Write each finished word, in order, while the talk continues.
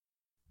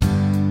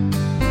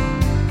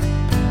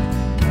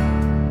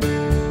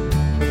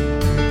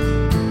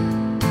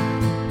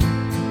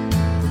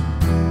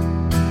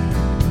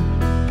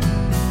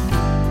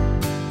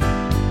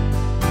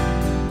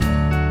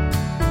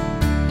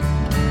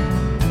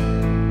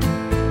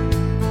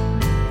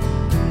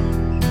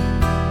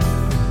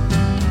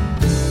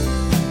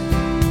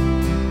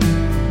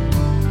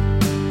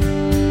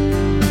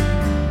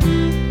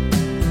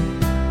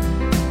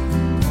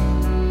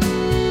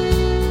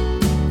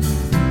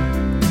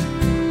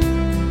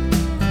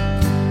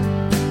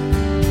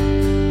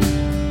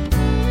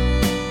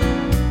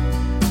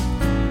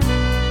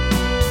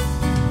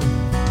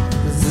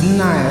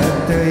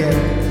цвет,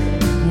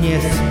 не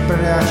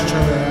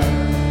спрашивая,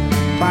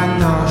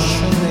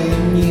 поношенное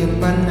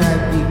небо на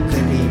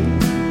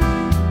бикрень.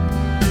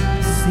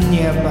 С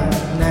неба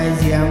на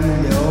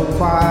землю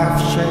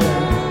упавшая,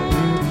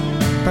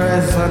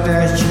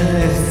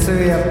 прозрачный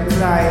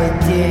светлая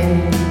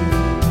тень.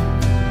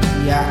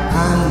 Я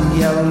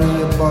ангел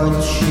не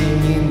больше,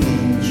 не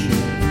меньше,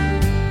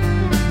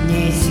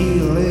 ни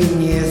силы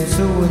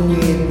несу,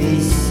 ни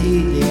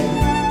бессилие.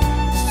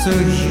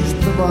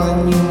 Существо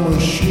ни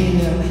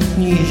мужчина,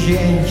 ни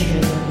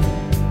женщина,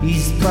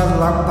 из-под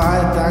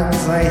лопаток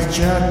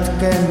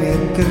зайчатками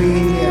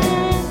крылья.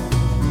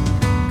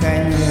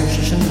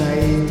 Конечно,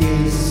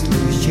 здесь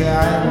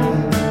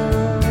случайный,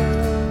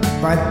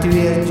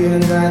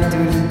 подтвержденно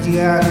тверди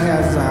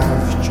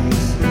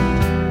оказавшись,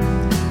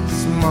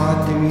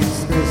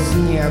 смотрится с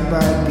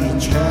неба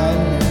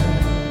печально,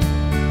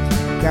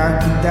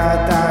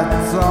 когда-то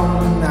отцом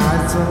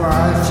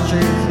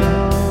назвавшись.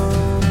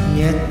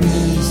 Нет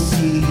ни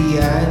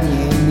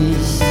сияния, ни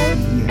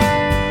мессия,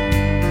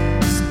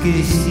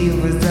 скрестив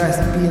за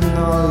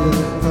спиной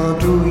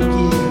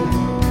руки,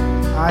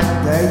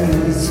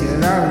 отдаюсь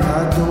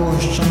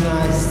равнодушно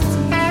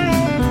стихи.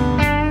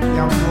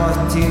 Я в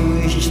плоти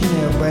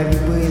вечной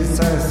борьбы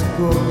со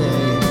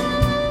скукой,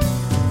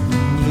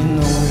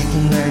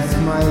 ненужность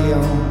в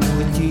моем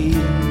пути,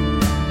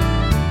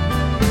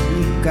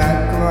 и как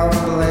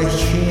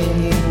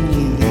воплощение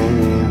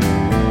неверия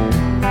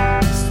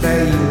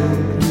стою,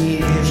 не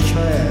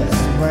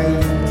решаясь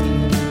войти.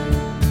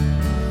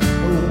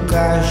 У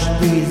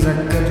каждой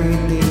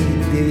закрытой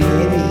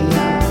двери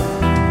я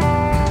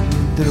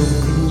вдруг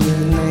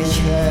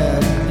невзначай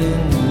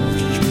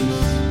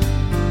оглянувшись,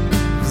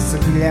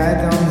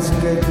 взглядом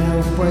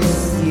взглянув по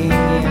стене,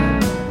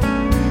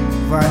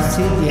 во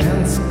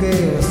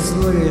вселенской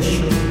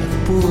услышу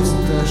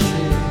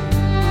пустоши,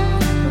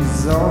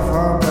 зов,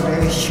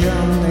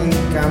 обращенный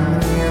ко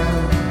мне,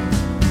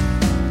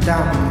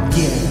 там,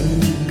 где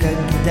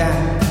никогда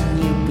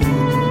не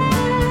буду,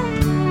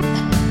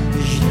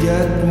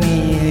 ждет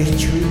меня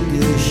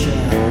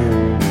чудо-душа,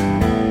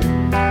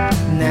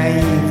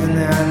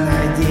 наивно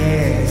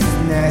надеясь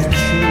на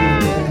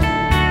чудо.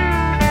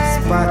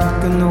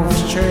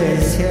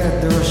 Споткнувшаяся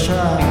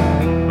душа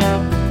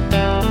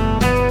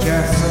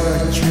час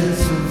от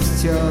часу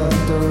все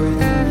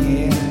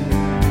труднее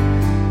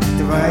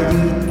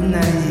творить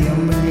на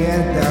земле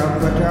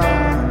добра.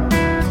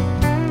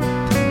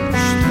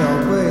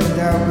 Чтобы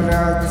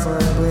добраться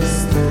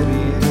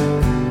быстрее,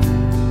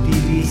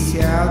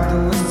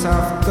 пересяду с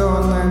авто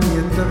на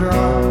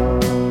метро.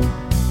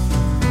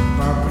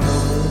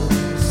 Попробую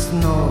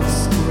снова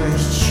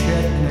сквозь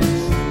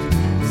тщетность,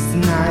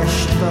 знай,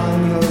 что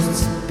не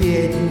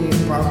успеть не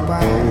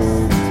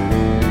попасть.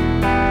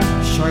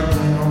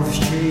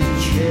 Шагнувший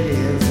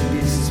через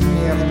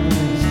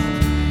бессмертность,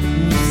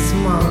 не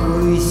смогу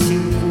и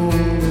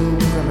секунды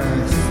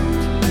украсть.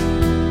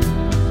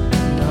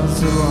 Но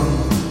звон,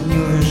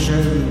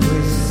 неужели вы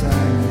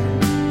сами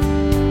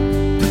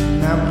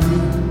на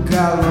блик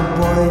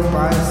голубой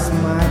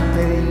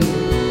посмотри,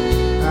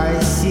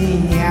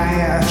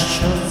 осеняя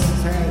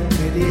шоссе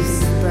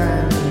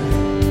крестами,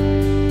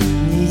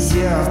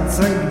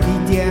 несется к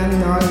беде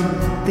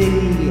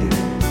 03.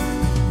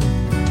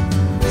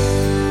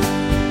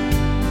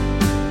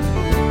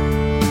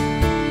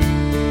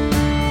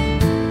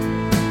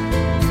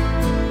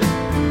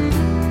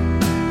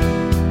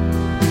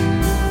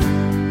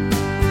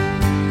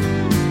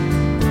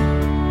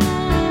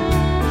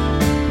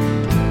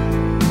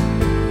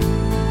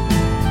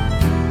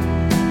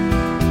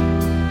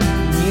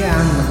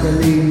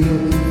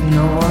 В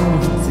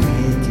новом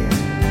цвете,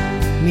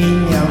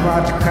 меня в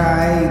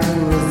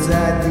архаику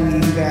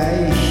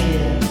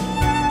задвигающие,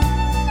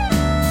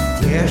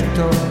 те,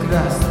 что в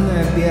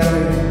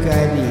красно-белых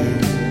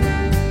горели,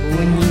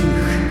 у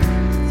них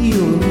и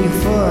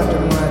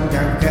униформа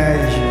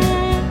такая же.